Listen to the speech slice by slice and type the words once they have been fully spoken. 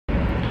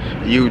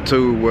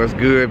YouTube, what's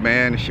good,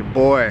 man? It's your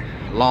boy,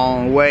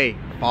 Long Way,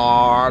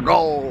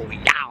 Fargo,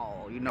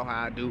 y'all. You know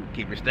how I do.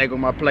 Keep your steak on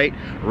my plate,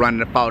 running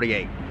the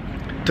 48.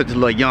 Took this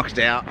little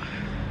youngster out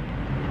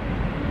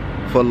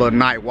for a little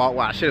night walk.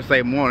 Well, I should have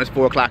said morning. It's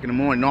 4 o'clock in the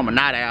morning. I'm a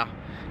night owl,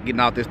 getting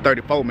off this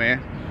 34,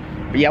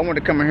 man. But yeah, I wanted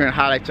to come in here and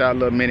highlight y'all a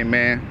little minute,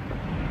 man.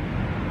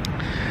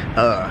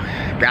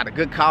 Got a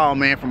good call,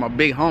 man, from a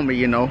big homie,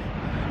 you know.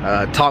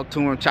 Talked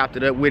to him, chopped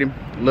it up with him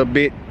a little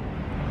bit,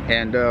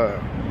 and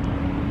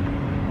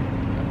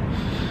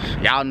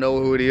y'all know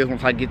who it is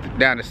once I get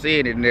down to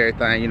seeing it and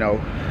everything, you know.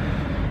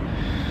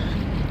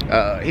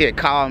 He had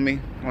called me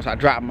once I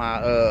dropped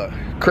my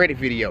credit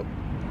video.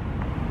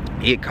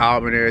 He had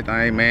called me and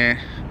everything, man.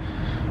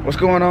 What's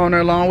going on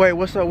there, Long Way?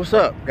 What's up, what's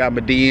up? Got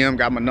my DM,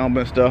 got my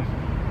number and stuff.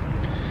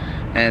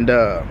 And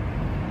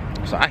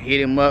so I hit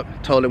him up,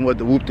 told him what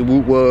the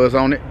whoop-de-whoop was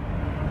on it.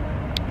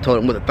 Told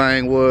him what the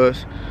thing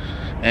was.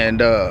 And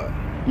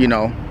you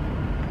know,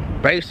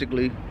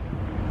 basically,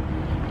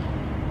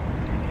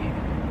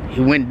 he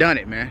went and done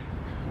it, man.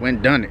 Went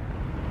and done it.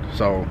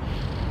 So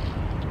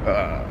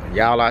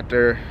y'all out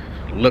there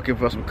looking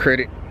for some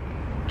credit,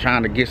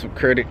 trying to get some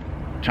credit,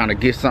 trying to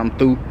get something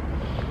through,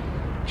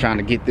 trying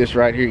to get this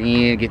right here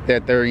in, get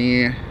that there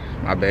in.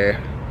 My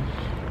bad.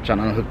 Trying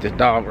to unhook this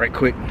dog right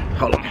quick.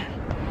 Hold on.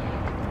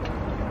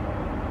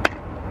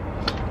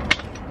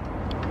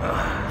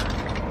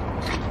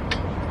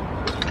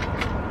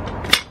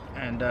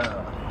 And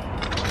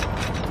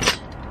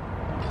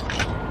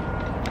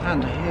how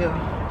the hell?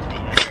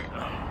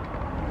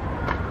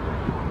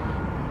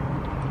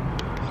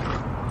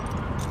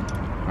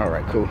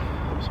 Alright, cool.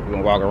 So we're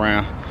gonna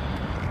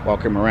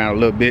walk him around a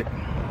little bit.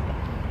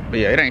 But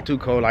yeah, it ain't too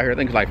cold out here. I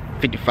think it's like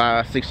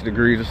 55, 60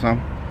 degrees or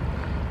something.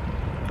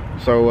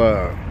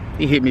 So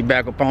he hit me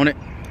back up on it.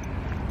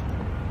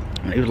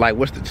 And he was like,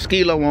 what's the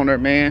skilo on there,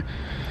 man?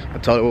 I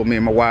told him what me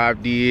and my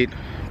wife did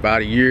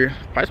about a year,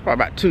 it's probably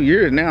about 2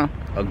 years now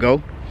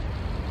ago.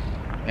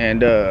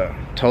 And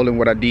told him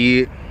what I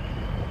did.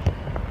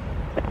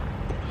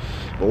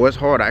 But what's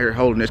hard out here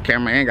holding this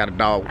camera and got a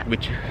dog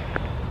with you,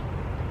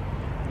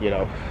 you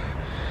know.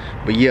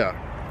 But yeah,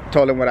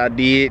 told him what I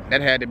did.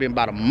 That had to been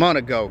about a month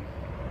ago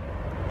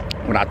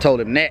when I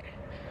told him that.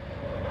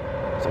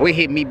 So he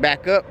hit me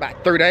back up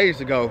about 3 days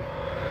ago.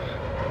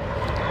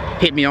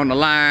 Hit me on the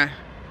line.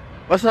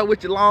 What's up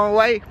with you, Long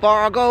Way?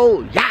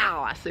 Fargo?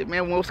 Yow! I said,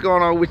 man, what's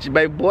going on with you,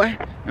 baby boy? You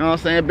know what I'm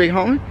saying, big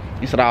homie?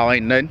 He said, oh,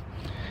 ain't nothing.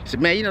 He said,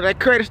 man, you know that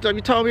credit stuff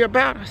you told me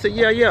about? I said,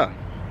 yeah.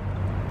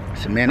 I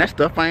said, man, that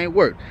stuff ain't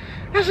work.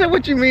 I said,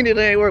 what you mean it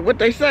ain't work? What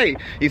they say?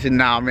 He said,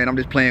 nah, man, I'm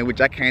just playing with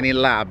you. I can't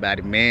even lie about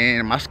it,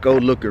 man. My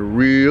score looking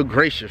real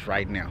gracious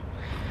right now.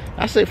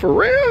 I said, for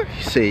real?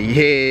 He said,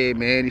 yeah,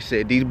 man. He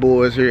said, these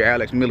boys here,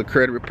 Alex Miller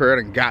Credit Repair,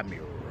 done got me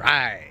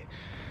right.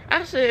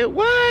 I said,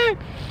 what?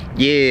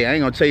 Yeah, I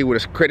ain't gonna tell you where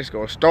his credit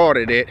score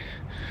started at,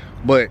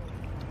 but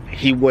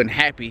he wasn't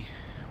happy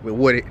with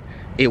what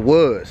it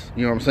was,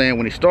 you know what I'm saying,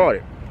 when he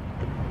started,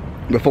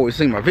 before he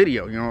seen my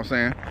video, you know what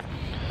I'm saying?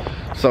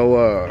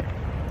 So,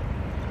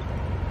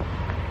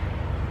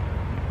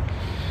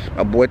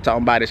 my boy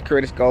talking about his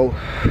credit score,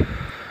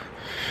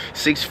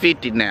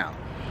 650 now.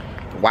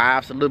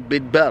 Wife's a little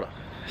bit better.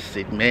 I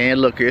said, man,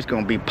 look here, it's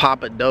gonna be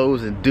Papa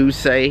Do's and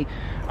Douce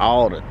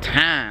all the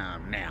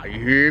time now, you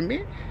hear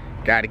me?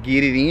 Gotta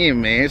get it in,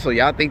 man. So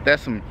y'all think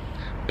that's some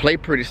play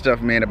pretty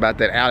stuff, man, about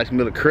that Alex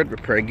Miller Credit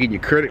Repair, getting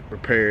your credit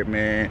repaired,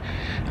 man.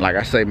 Like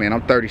I say, man,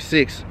 I'm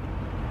 36.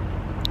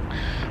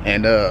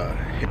 And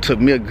it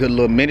took me a good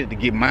little minute to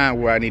get mine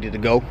where I needed to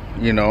go,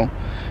 you know.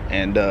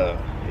 And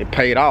it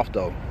paid off,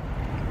 though.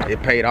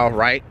 It paid off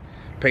right.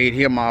 Paid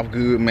him off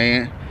good,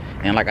 man.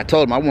 And like I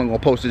told him, I wasn't gonna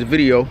post this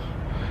video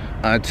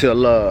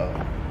until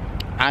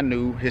I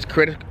knew his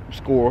credit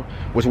score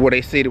was where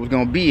they said it was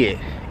gonna be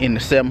at, in the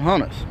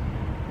 700s.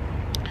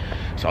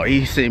 So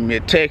he sent me a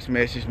text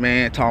message,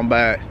 man, talking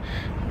about,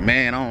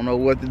 man, I don't know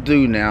what to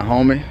do now,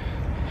 homie.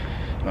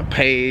 I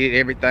paid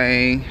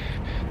everything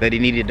that he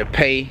needed to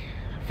pay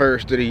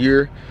first of the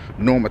year,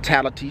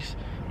 normalities,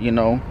 you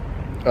know,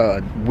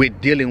 with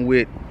dealing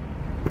with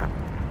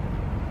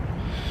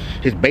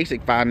his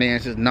basic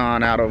finances,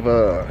 out of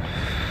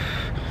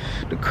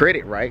the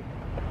credit, right?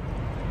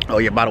 Oh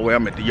yeah, by the way,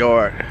 I'm at the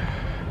yard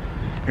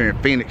here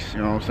in Phoenix, you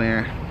know what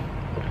I'm saying?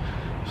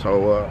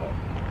 So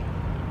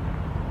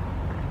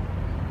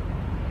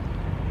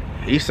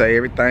he say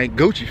everything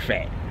Gucci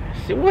fat.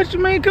 I said, what you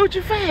mean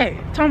Gucci fat?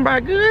 Talking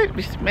about good?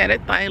 Man,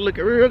 that thing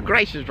looking real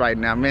gracious right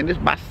now, man. This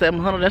about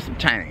 700 and some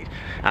change.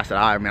 I said,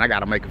 all right, man, I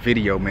gotta make a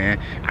video, man.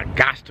 I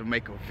got to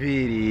make a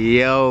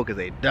video because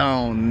they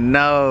don't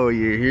know,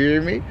 you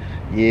hear me?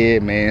 Yeah,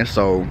 man,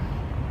 so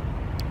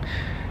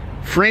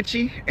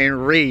Frenchie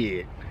and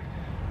Red,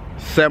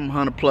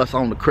 700 plus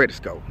on the credit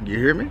score, you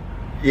hear me?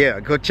 Yeah,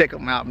 go check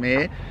them out,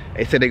 man.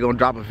 They said they're gonna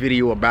drop a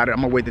video about it.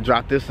 I'm gonna wait to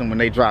drop this one when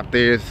they drop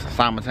theirs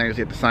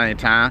simultaneously at the same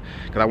time,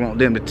 because I want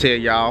them to tell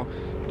y'all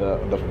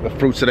the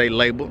fruits of their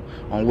labor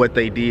on what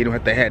they did and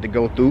what they had to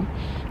go through.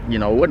 You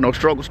know, with no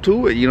struggles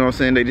to it, you know what I'm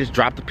saying? They just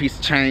dropped a piece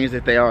of change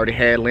that they already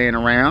had laying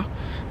around,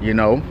 you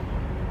know.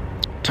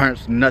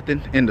 turns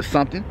nothing into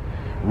something.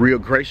 Real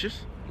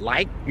gracious,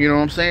 like, you know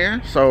what I'm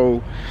saying?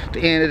 So at the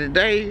end of the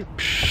day,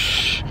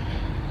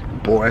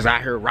 boys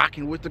out here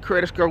rocking with the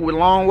credit score with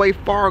Long Way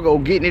Fargo,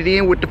 getting it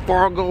in with the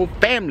Fargo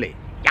family.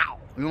 Y'all,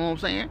 you know what I'm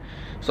saying?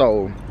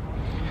 So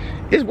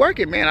it's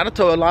working, man. I done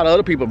told a lot of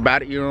other people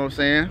about it, you know what I'm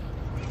saying?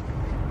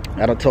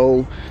 I done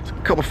told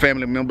a couple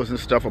family members and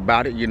stuff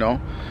about it, you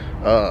know.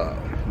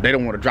 They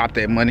don't want to drop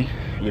that money,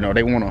 you know.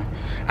 They want to,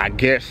 I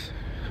guess,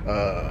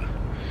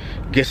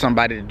 get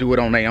somebody to do it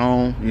on their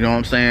own, you know what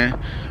I'm saying?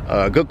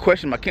 Good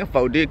question. My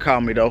kinfolk did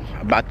call me though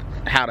about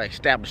how to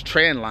establish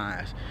trend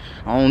lines.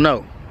 I don't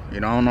know, you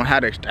know, I don't know how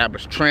to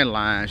establish trend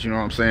lines, you know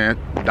what I'm saying?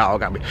 The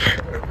dog got me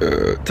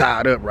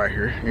tied up right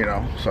here, you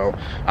know, so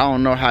I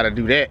don't know how to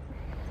do that.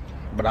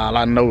 But all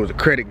I know is the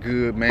credit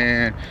good,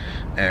 man,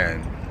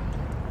 and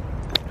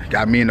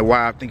got me and the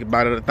wife thinking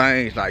about other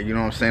things, like, you know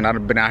what I'm saying?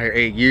 I've been out here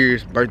 8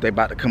 years, birthday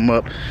about to come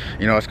up,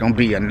 you know, it's gonna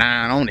be a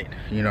 9 on it,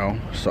 you know.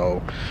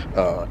 So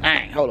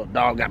dang, hold up,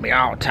 dog got me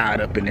all tied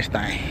up in this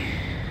thing.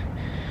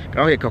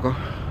 Go ahead, Coco.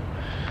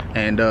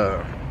 And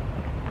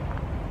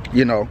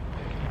you know,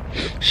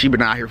 she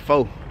been out here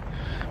 4.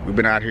 We've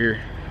been out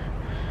here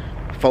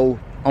 4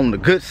 on the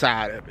good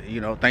side of it, you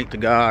know. Thank to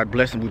God,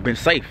 blessing, we've been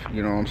safe,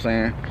 you know what I'm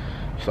saying?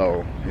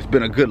 So it's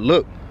been a good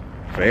look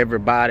for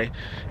everybody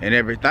and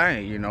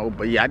everything, you know.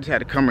 But yeah, I just had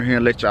to come in here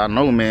and let y'all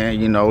know, man,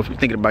 you know, if you're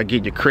thinking about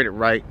getting your credit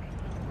right,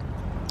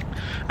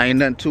 ain't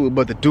nothing to it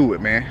but to do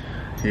it, man,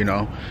 you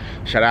know.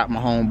 Shout out my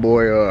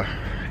homeboy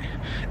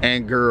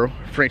and girl,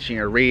 Frenchie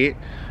and Red,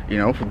 you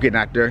know, for getting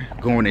out there,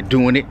 going and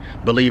doing it,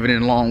 believing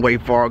in Long Way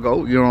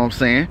Fargo, you know what I'm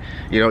saying?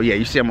 You know, yeah,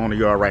 you see them on the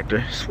yard right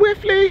there,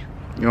 swiftly,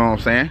 you know what I'm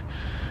saying?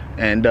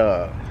 And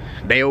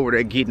they over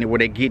there getting it where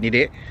they getting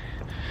it at.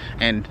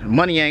 And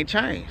money ain't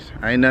changed.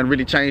 Ain't nothing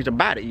really changed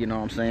about it, you know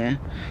what I'm saying?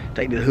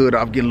 Take the hood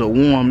off, get a little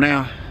warm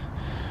now.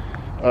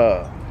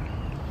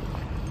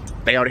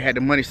 They already had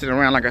the money sitting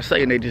around, like I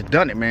say, and they just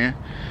done it, man.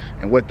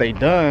 And what they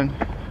done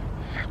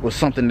was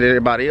something that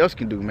everybody else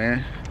can do,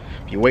 man.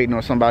 If you're waiting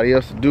on somebody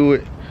else to do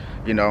it,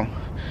 you know,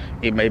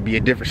 it may be a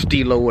different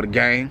stilo of the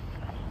game,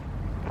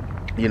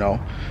 you know,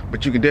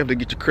 but you can definitely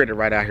get your credit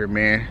right out here,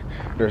 man.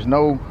 There's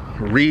no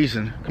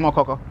reason, come on,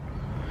 Coco,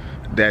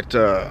 that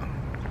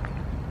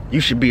you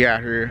should be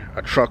out here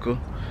a trucker,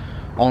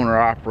 owner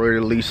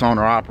operator, lease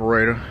owner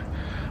operator,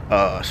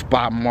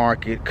 spot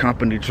market,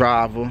 company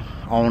driver,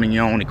 owning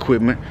your own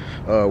equipment,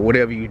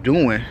 whatever you're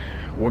doing,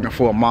 working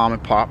for a mom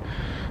and pop,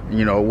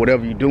 you know,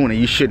 whatever you're doing, and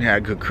you shouldn't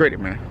have good credit,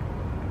 man.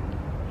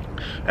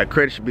 That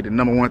credit should be the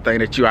 #1 thing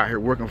that you out here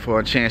working for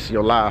a chance of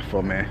your life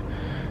for, man.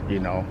 You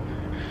know,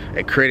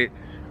 that credit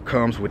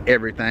comes with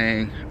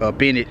everything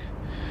up in it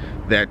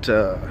that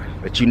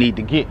that you need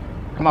to get.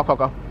 Come on,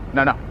 Coco.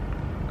 No,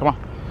 come on.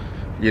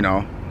 You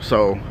know,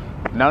 so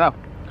no,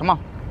 come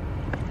on.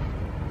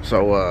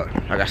 So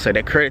like I said,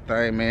 that credit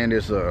thing, man,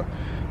 is a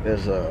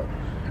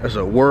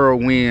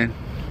whirlwind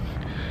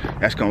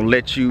that's gonna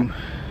let you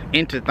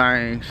into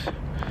things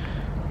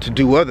to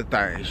do other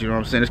things, you know what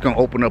I'm saying? It's gonna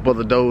open up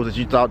other doors that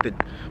you thought that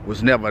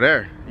was never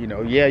there. You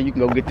know, yeah, you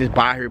can go get this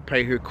buy here,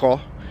 pay here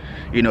car.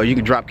 You know, you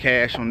can drop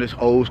cash on this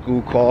old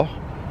school car.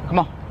 Come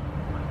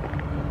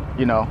on.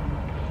 You know,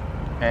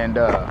 and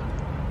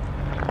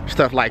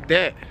stuff like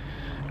that.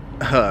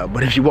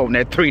 But if you want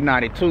that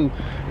 392,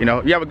 you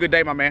know, you have a good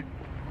day, my man.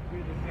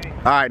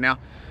 All right now.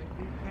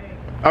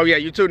 Oh yeah,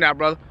 you too now,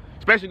 brother.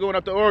 Especially going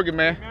up to Oregon,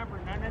 man. Remember,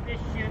 none of this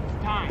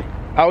shit's time.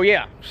 Oh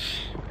yeah,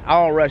 I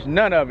don't rush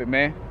none of it,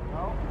 man.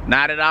 No?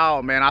 Not at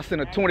all, man. I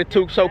sent a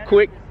 22 so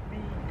quick.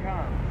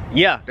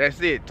 Yeah, that's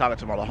it. Talking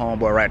to my little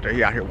homeboy right there.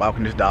 He out here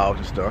walking his dogs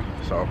and stuff.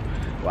 So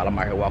while I'm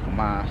out here walking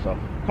mine. So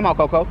come on,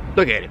 Coco.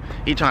 Look at him.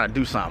 He trying to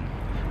do something.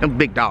 Them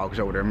big dogs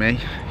over there, man.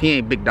 He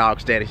ain't big dog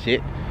status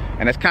shit.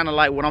 And that's kind of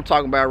like what I'm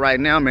talking about right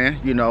now, man.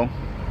 You know,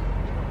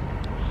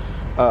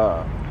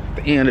 at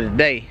the end of the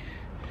day,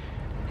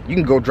 you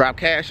can go drop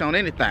cash on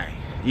anything,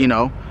 you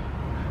know.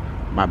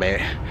 My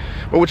bad.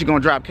 But what you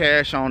gonna drop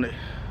cash on it?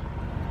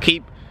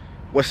 Keep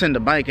what's in the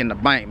bank,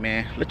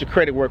 man. Let your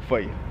credit work for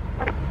you.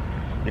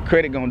 Your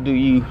credit gonna do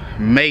you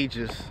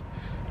majors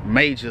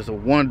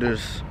of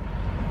wonders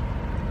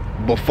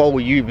before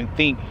you even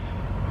think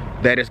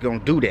that it's gonna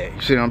do that.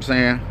 You see what I'm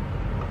saying?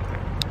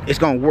 It's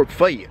gonna work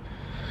for you.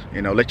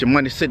 You know, let your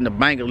money sit in the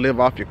bank and live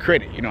off your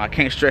credit. You know, I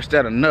can't stress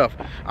that enough.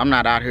 I'm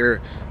not out here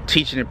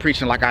teaching and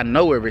preaching like I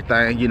know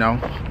everything, you know.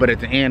 But at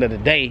the end of the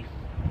day,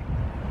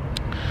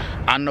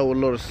 I know a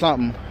little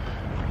something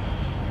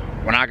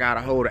when I got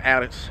a hold of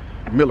Alex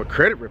Miller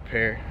Credit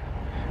Repair.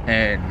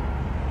 And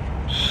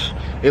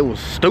it was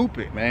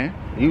stupid, man.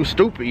 He was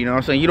stupid, you know what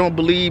I'm saying? You don't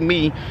believe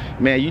me,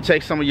 man, you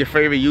take some of your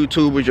favorite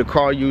YouTubers, your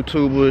car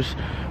YouTubers,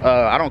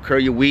 I don't care,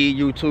 your weed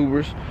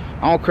YouTubers.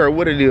 I don't care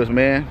what it is,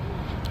 man.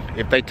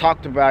 If they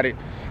talked about it,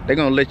 they're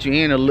gonna let you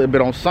in a little bit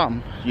on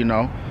something, you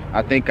know.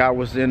 I think I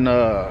was in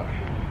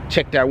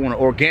checked out one of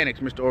Organics,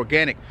 Mr.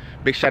 Organic.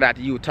 Big shout out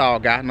to you, tall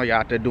guy. I know y'all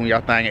out there doing y'all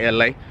thing in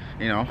LA.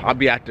 You know, I'll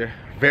be out there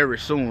very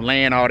soon,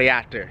 laying all day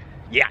out there.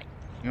 Yeah,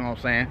 you know what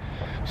I'm saying?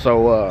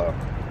 So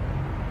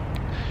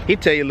he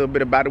tell you a little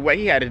bit about the way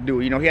he had to do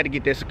it. You know, he had to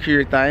get that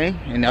security thing,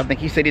 and I think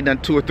he said he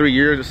done 2 or 3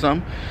 years or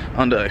something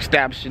under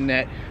establishing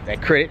that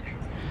credit.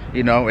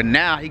 You know, and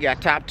now he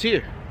got top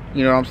tier.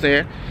 You know what I'm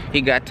saying?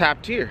 He got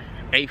top tier,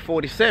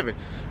 847.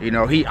 You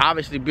know, he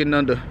obviously been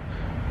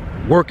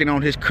working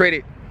on his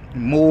credit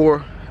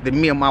more than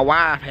me and my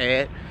wife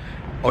had,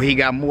 or he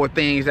got more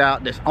things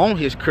out that's on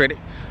his credit.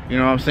 You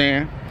know what I'm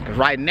saying? Because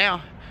right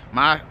now,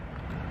 my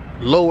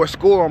lower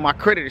score on my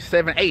credit is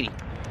 780.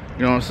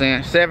 You know what I'm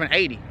saying?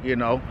 780, you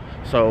know.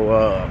 So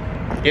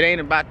it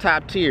ain't about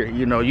top tier.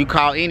 You know, you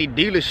call any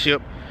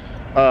dealership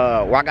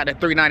where I got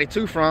that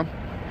 392 from,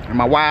 and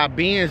my wife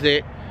Benz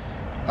at,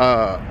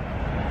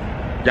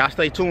 y'all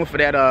stay tuned for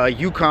that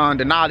Yukon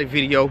Denali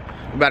video.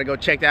 We better go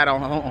check that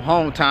on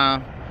home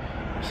time.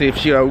 See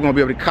if we're gonna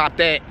be able to cop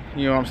that.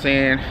 You know what I'm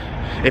saying?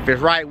 If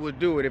it's right, we'll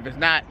do it. If it's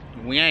not,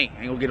 we ain't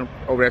gonna get them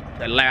over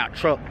that loud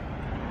truck.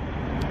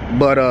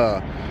 But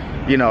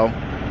you know,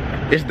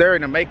 it's there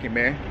in the making,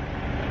 man.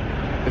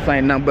 This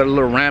ain't nothing but a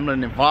little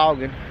rambling and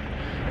voguing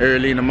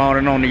early in the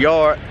morning on the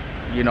yard,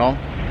 you know.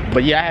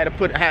 But yeah, I had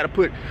to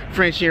put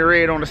Frenchie and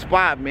Red on the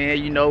spot,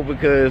 man, you know,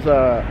 because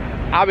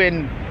I've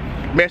been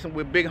messing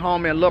with Big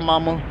Homie and Lil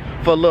Mama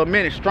for a little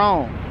minute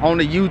strong on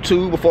the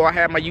YouTube. Before I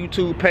had my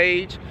YouTube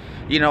page,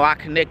 you know, I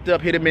connect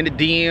up, hit them in the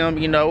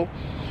DM, you know.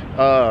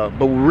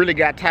 But we really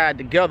got tied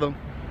together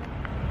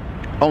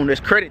on this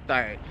credit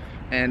thing.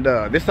 And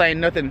this ain't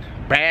nothing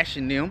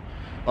bashing them,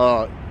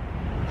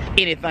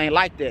 anything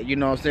like that, you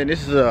know what I'm saying?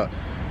 This is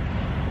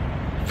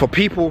for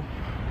people,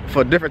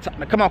 for different types,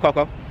 come on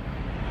Coco,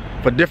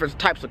 for different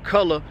types of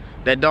color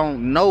that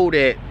don't know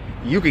that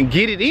you can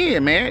get it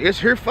in, man. It's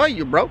here for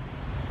you, bro.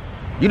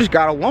 You just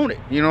gotta want it,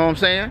 you know what I'm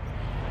saying?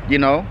 You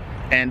know,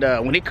 and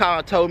when he called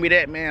and told me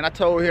that, man, I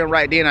told him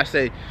right then, I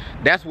said,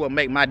 that's what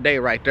make my day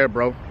right there,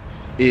 bro,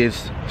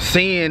 is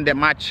seeing that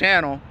my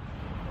channel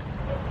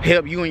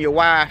help you and your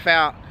wife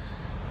out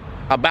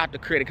about the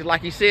credit. Because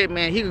like he said,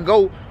 man, he could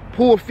go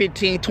pull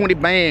 15, 20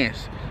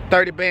 bands,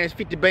 30 bands,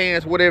 50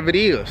 bands, whatever it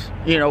is,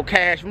 you know,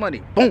 cash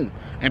money, boom,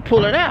 and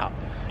pull it out.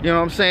 You know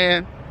what I'm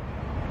saying?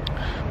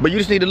 But you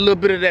just need a little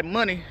bit of that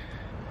money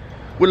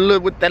with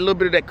that little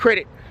bit of that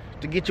credit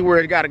to get you where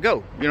it gotta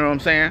go. You know what I'm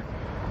saying?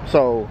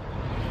 So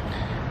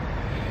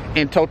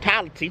in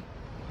totality,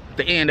 at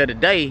the end of the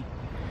day,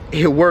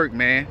 it worked,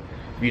 man.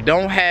 If you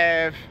don't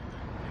have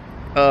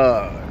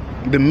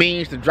the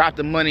means to drop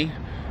the money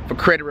for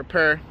credit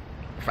repair,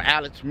 for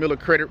Alex Miller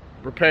Credit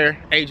Repair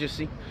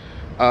Agency,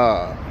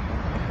 go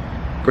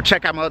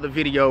check out my other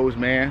videos,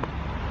 man.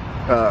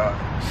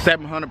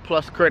 700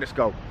 plus credit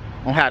score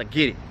on how to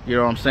get it. You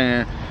know what I'm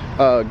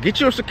saying? Get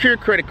your secure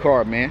credit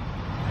card, man.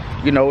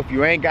 You know, if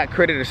you ain't got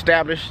credit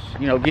established,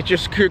 you know, get your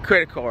secure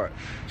credit card.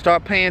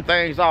 Start paying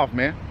things off,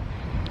 man.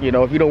 You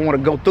know, if you don't want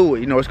to go through it,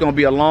 you know, it's gonna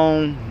be a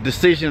long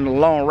decision, a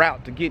long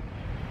route to get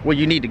where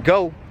you need to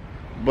go.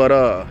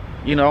 But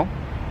you know,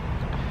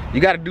 you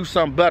got to do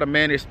something better,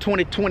 man. It's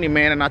 2020,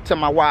 man, and I tell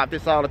my wife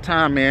this all the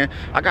time, man.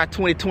 I got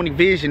 2020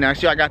 vision now.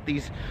 Sure, I got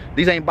these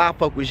ain't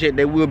bifocals yet.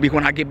 They will be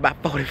when I get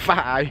about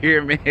 45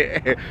 here,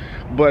 man.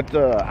 But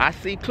I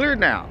see clear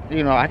now.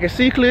 You know, I can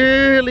see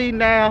clearly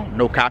now.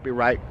 No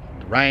copyright.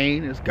 The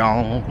rain is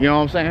gone. You know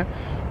what I'm saying?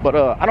 But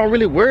I don't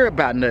really worry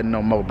about nothing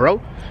no more,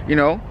 bro. You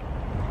know,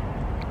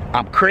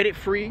 I'm credit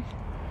free.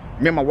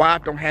 Me and my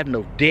wife don't have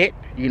no debt.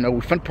 You know,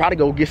 we finna probably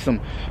go get some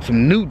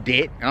new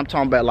debt. And I'm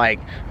talking about like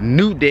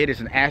new debt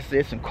is in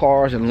assets and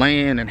cars and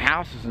land and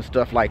houses and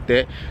stuff like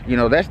that. You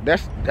know, that's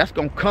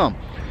gonna come.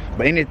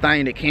 But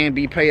anything that can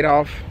be paid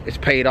off, it's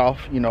paid off,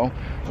 you know.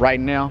 Right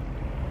now,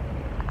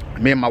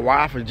 me and my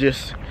wife are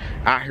just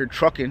out here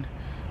trucking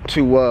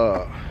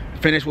to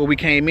finish what we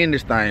came in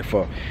this thing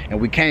for. And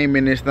we came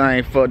in this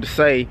thing for to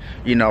say,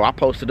 you know, I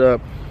posted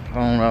up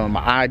on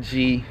my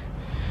IG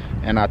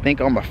and I think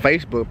on my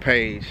Facebook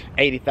page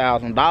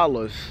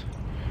 $80,000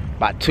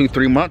 about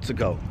 2-3 months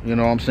ago. You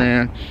know what I'm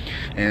saying?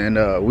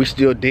 And we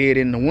still dead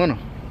in the winter.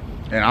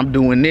 And I'm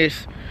doing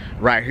this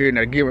right here.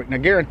 Now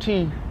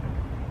guarantee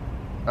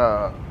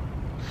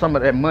some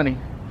of that money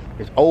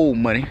is old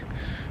money,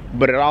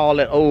 but all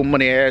that old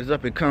money adds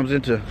up, it comes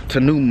into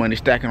new money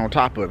stacking on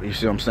top of it. You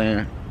see what I'm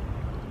saying?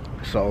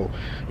 So,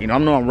 you know, I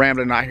know I'm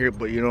rambling out here,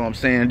 but you know what I'm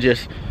saying?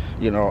 Just,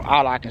 you know,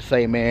 all I can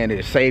say, man,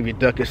 is save your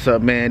ducats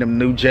up, man. Them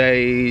new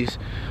J's,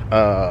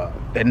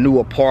 that new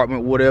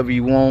apartment, whatever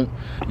you want.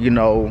 You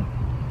know,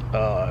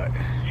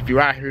 if you're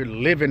out here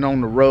living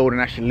on the road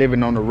and actually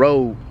living on the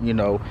road, you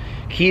know,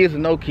 kids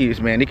and no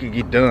kids, man, it could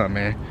get done,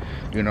 man.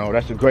 You know,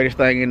 that's the greatest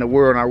thing in the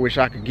world. And I wish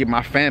I could get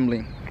my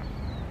family.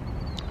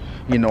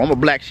 You know, I'm a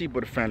black sheep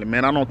of the family,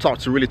 man. I don't talk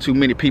to really too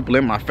many people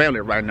in my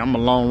family right now. I'm a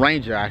lone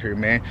ranger out here,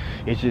 man.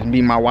 It's just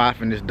me, my wife,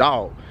 and this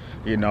dog.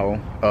 You know,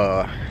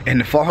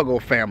 and the Fargo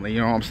family, you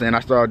know what I'm saying?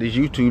 I started this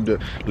YouTube to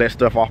let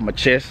stuff off my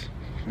chest,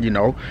 you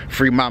know,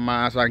 free my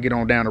mind so I can get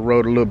on down the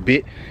road a little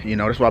bit. You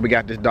know, that's why we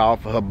got this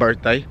dog for her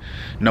birthday,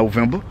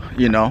 November,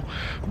 you know.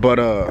 But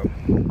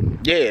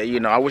yeah, you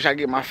know, I wish I could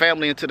get my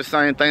family into the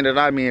same thing that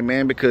I'm in,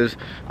 man, because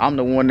I'm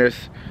the one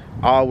that's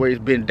always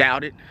been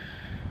doubted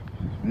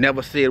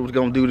Never said it was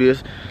gonna do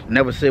this.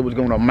 Never said it was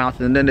gonna amount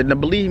to nothing.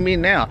 And believe me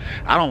now,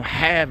 I don't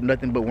have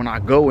nothing, but when I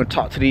go and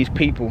talk to these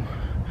people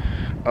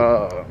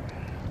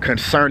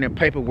concerning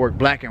paperwork,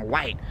 black and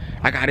white,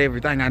 I got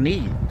everything I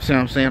need. See what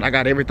I'm saying? I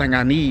got everything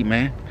I need,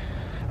 man.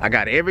 I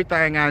got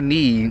everything I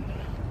need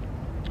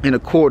in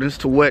accordance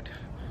to what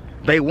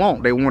they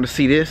want. They want to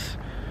see this,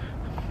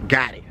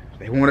 got it.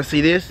 They want to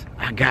see this,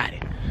 I got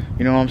it.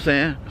 You know what I'm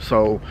saying?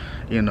 So,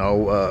 you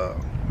know,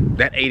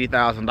 that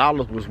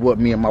 $80,000 was what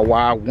me and my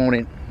wife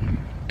wanted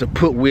to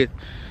put with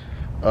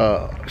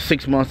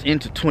 6 months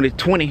into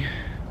 2020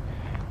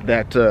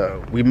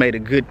 that we made a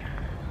good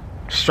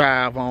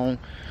strive on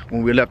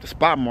when we left the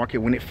spot market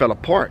when it fell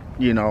apart,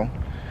 you know.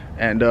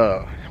 And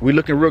we're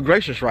looking real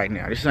gracious right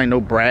now. This ain't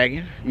no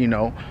bragging, you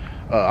know.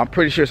 I'm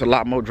pretty sure it's a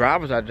lot more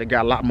drivers out there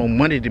got a lot more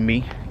money than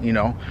me, you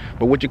know.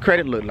 But what your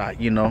credit look like,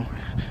 you know.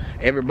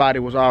 Everybody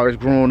was always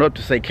growing up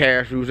to say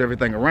cash rules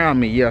everything around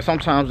me. Yeah,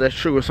 sometimes that's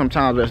true and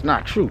sometimes that's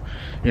not true.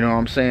 You know what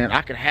I'm saying?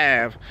 I could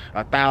have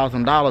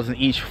 $1,000 in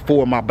each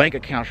 4 of my bank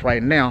accounts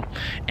right now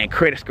and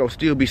credit score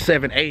still be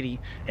 780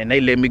 and they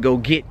let me go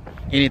get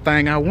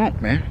anything I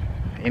want, man.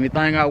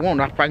 Anything I want,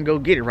 I can go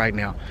get it right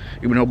now.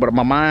 Even though, but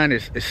my mind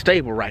is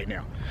stable right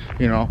now.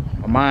 You know,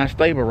 my mind's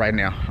stable right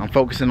now. I'm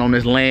focusing on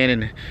this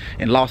land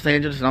in Los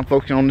Angeles, and I'm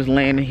focusing on this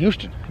land in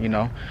Houston, you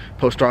know.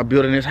 Supposed to start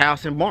building this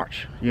house in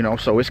March, you know,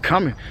 so it's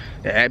coming.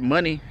 That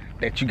money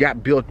that you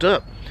got built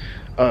up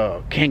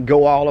can't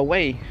go all the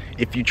way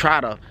if you try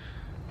to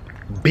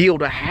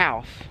build a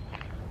house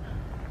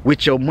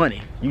with your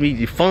money. You need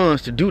the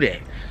funds to do that.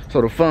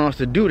 So the funds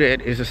to do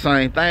that is the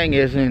same thing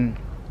as in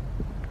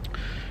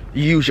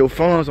you use your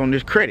funds on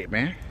this credit,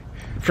 man.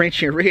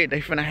 Frenchie and Red,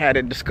 they finna have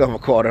that Discover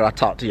car that I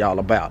talked to y'all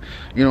about.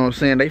 You know what I'm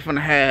saying? They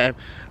finna have,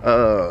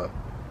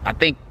 I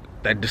think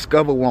that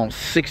Discover wants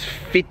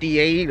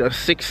 658 or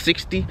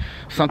 660,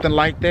 something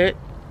like that.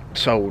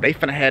 So they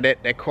finna have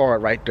that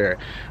card right there.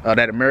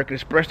 That American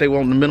Express, they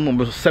want the minimum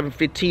was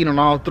 715 on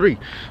all 3.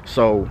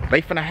 So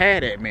they finna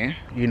have that, man.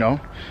 You know,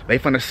 they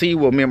finna see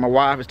what me and my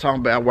wife is talking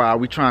about while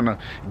we trying to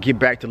get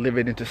back to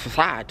living into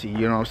society.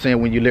 You know what I'm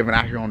saying? When you're living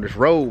out here on this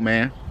road,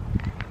 man,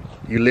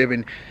 you're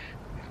living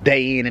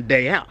day in and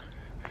day out.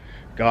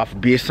 God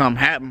forbid something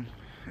happen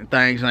and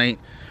things ain't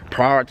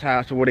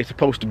prioritized to where they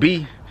supposed to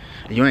be,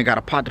 and you ain't got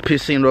a pot to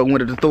piss in or a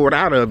window to throw it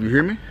out of, you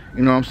hear me?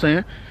 You know what I'm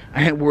saying?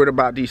 I ain't worried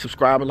about these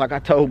subscribers. Like I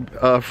told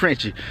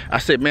Frenchie, I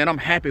said, man, I'm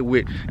happy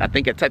with, I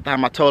think at that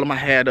time I told him I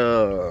had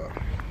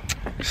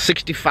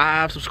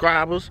 65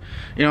 subscribers.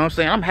 You know what I'm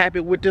saying? I'm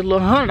happy with this little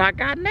 100 I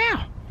got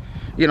now.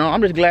 You know,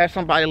 I'm just glad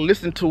somebody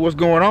listened to what's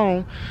going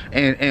on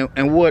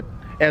and what,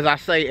 as I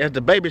say, as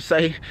the baby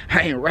say,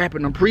 I ain't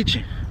rapping, I'm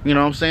preaching. You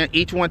know what I'm saying?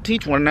 Each one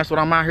teach one, and that's what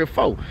I'm out here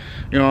for.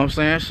 You know what I'm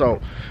saying?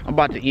 So I'm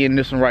about to end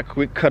this one right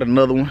quick, cut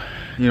another one.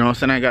 You know what I'm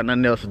saying? I ain't got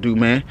nothing else to do,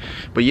 man.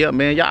 But yeah,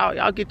 man,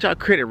 y'all get y'all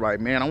credit right,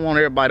 man. I want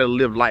everybody to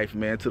live life,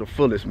 man, to the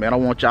fullest, man. I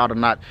want y'all to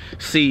not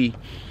see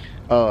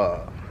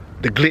the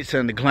glitz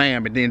and the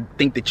glam and then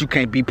think that you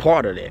can't be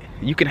part of that.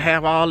 You can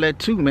have all that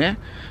too, man.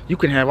 You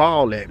can have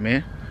all that,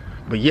 man.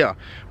 But yeah,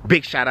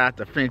 big shout out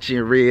to Frenchie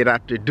and Red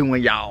out there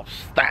doing y'all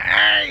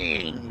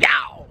thing,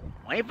 y'all.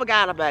 I ain't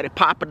forgot about it.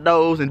 Papa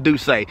Do's and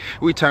Duce.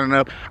 We turning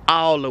up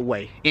all the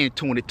way in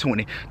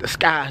 2020. The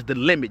sky's the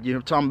limit. You know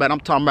what I'm talking about? I'm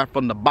talking about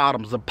from the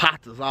bottoms of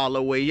potters all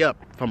the way up.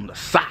 From the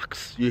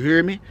socks. You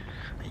hear me?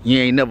 You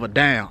ain't never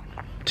down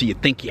till you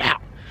think you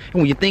out.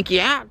 And when you think you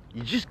out,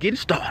 you just getting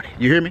started.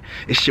 You hear me?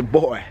 It's your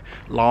boy,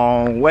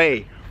 Long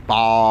Way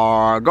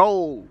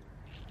Fargo.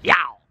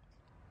 Y'all.